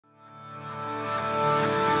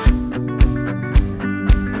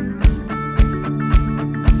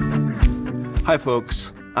Hi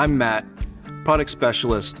folks, I'm Matt, product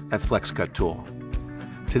specialist at Flexcut tool.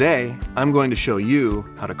 Today, I'm going to show you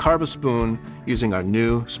how to carve a spoon using our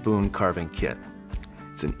new spoon carving kit.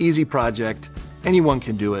 It's an easy project, anyone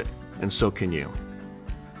can do it, and so can you.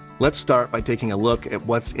 Let's start by taking a look at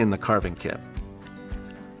what's in the carving kit.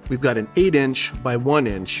 We've got an 8-inch by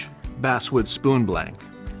 1-inch basswood spoon blank,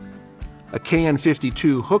 a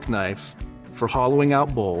KN72 hook knife for hollowing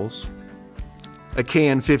out bowls, a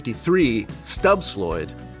KN53 stub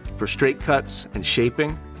sloyd for straight cuts and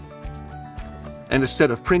shaping, and a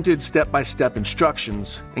set of printed step-by-step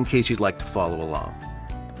instructions in case you'd like to follow along.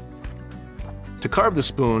 To carve the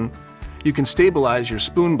spoon, you can stabilize your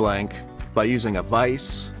spoon blank by using a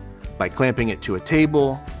vise, by clamping it to a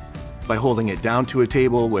table, by holding it down to a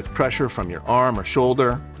table with pressure from your arm or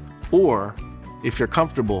shoulder, or, if you're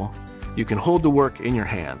comfortable, you can hold the work in your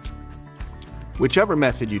hand. Whichever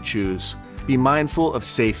method you choose, be mindful of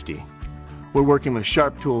safety. We're working with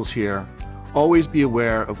sharp tools here. Always be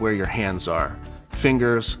aware of where your hands are,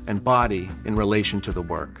 fingers and body in relation to the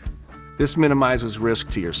work. This minimizes risk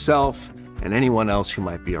to yourself and anyone else who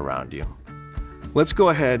might be around you. Let's go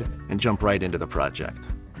ahead and jump right into the project.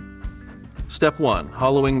 Step 1,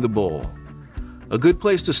 hollowing the bowl. A good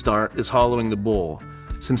place to start is hollowing the bowl,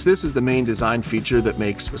 since this is the main design feature that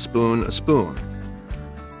makes a spoon a spoon.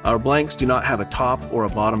 Our blanks do not have a top or a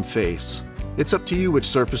bottom face. It's up to you which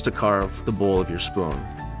surface to carve the bowl of your spoon.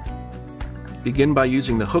 Begin by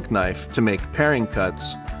using the hook knife to make paring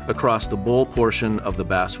cuts across the bowl portion of the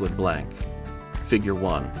basswood blank. Figure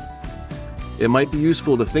 1. It might be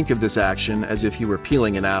useful to think of this action as if you were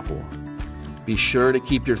peeling an apple. Be sure to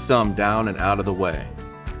keep your thumb down and out of the way.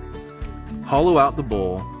 Hollow out the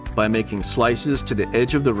bowl by making slices to the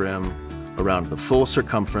edge of the rim around the full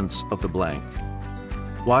circumference of the blank.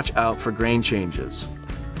 Watch out for grain changes.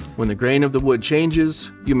 When the grain of the wood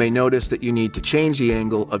changes, you may notice that you need to change the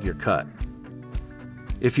angle of your cut.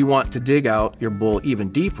 If you want to dig out your bowl even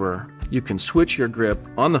deeper, you can switch your grip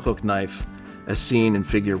on the hook knife as seen in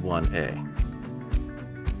Figure 1A.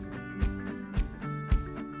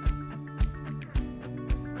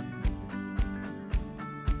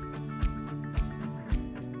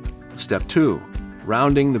 Step 2,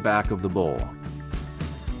 rounding the back of the bowl.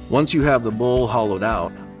 Once you have the bowl hollowed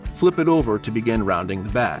out, flip it over to begin rounding the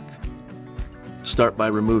back. Start by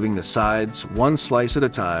removing the sides one slice at a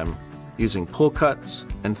time using pull cuts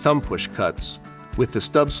and thumb push cuts with the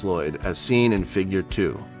stub sloyd as seen in Figure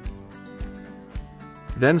 2.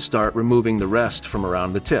 Then start removing the rest from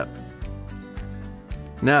around the tip.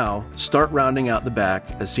 Now start rounding out the back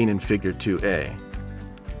as seen in Figure 2A.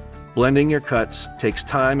 Blending your cuts takes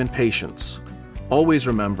time and patience. Always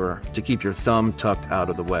remember to keep your thumb tucked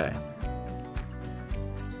out of the way.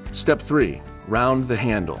 Step 3, round the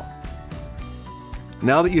handle.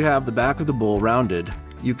 Now that you have the back of the bowl rounded,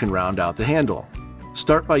 you can round out the handle.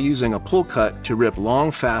 Start by using a pull cut to rip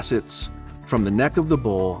long facets from the neck of the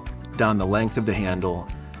bowl down the length of the handle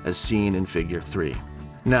as seen in Figure 3.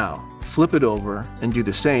 Now, flip it over and do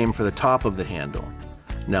the same for the top of the handle.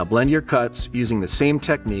 Now blend your cuts using the same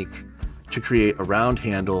technique to create a round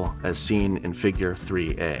handle as seen in Figure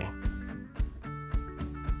 3A.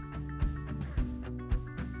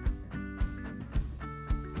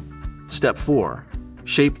 Step 4,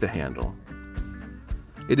 shape the handle.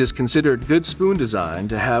 It is considered good spoon design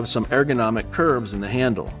to have some ergonomic curves in the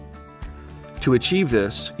handle. To achieve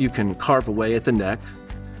this, you can carve away at the neck,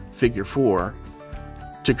 Figure 4,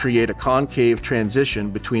 to create a concave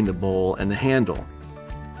transition between the bowl and the handle.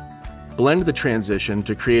 Blend the transition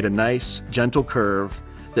to create a nice, gentle curve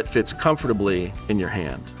that fits comfortably in your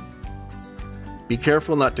hand. Be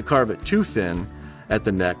careful not to carve it too thin at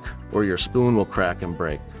the neck or your spoon will crack and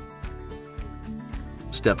break.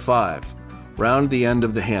 Step 5, round the end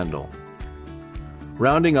of the handle.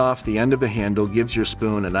 Rounding off the end of the handle gives your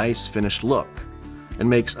spoon a nice finished look and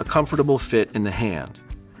makes a comfortable fit in the hand.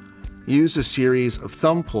 Use a series of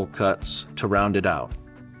thumb pull cuts to round it out.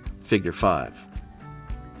 Figure 5.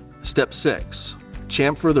 Step 6,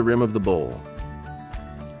 chamfer the rim of the bowl.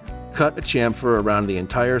 Cut a chamfer around the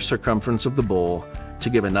entire circumference of the bowl to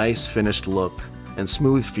give a nice finished look and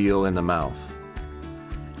smooth feel in the mouth.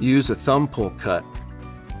 Use a thumb pull cut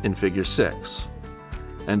in Figure 6.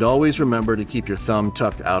 And always remember to keep your thumb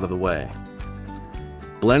tucked out of the way.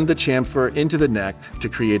 Blend the chamfer into the neck to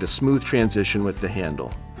create a smooth transition with the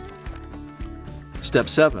handle. Step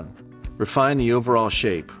 7, refine the overall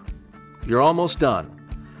shape. You're almost done.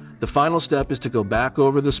 The final step is to go back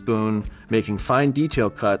over the spoon, making fine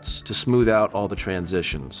detail cuts to smooth out all the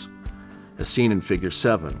transitions, as seen in Figure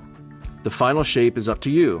 7. The final shape is up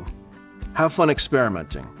to you. Have fun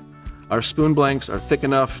experimenting. Our spoon blanks are thick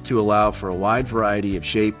enough to allow for a wide variety of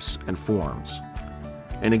shapes and forms.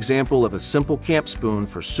 An example of a simple camp spoon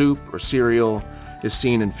for soup or cereal is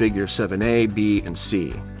seen in figure 7A, B, and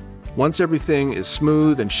C. Once everything is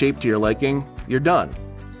smooth and shaped to your liking, you're done.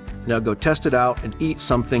 Now go test it out and eat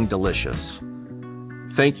something delicious.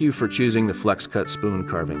 Thank you for choosing the Flexcut Spoon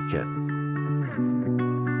Carving Kit.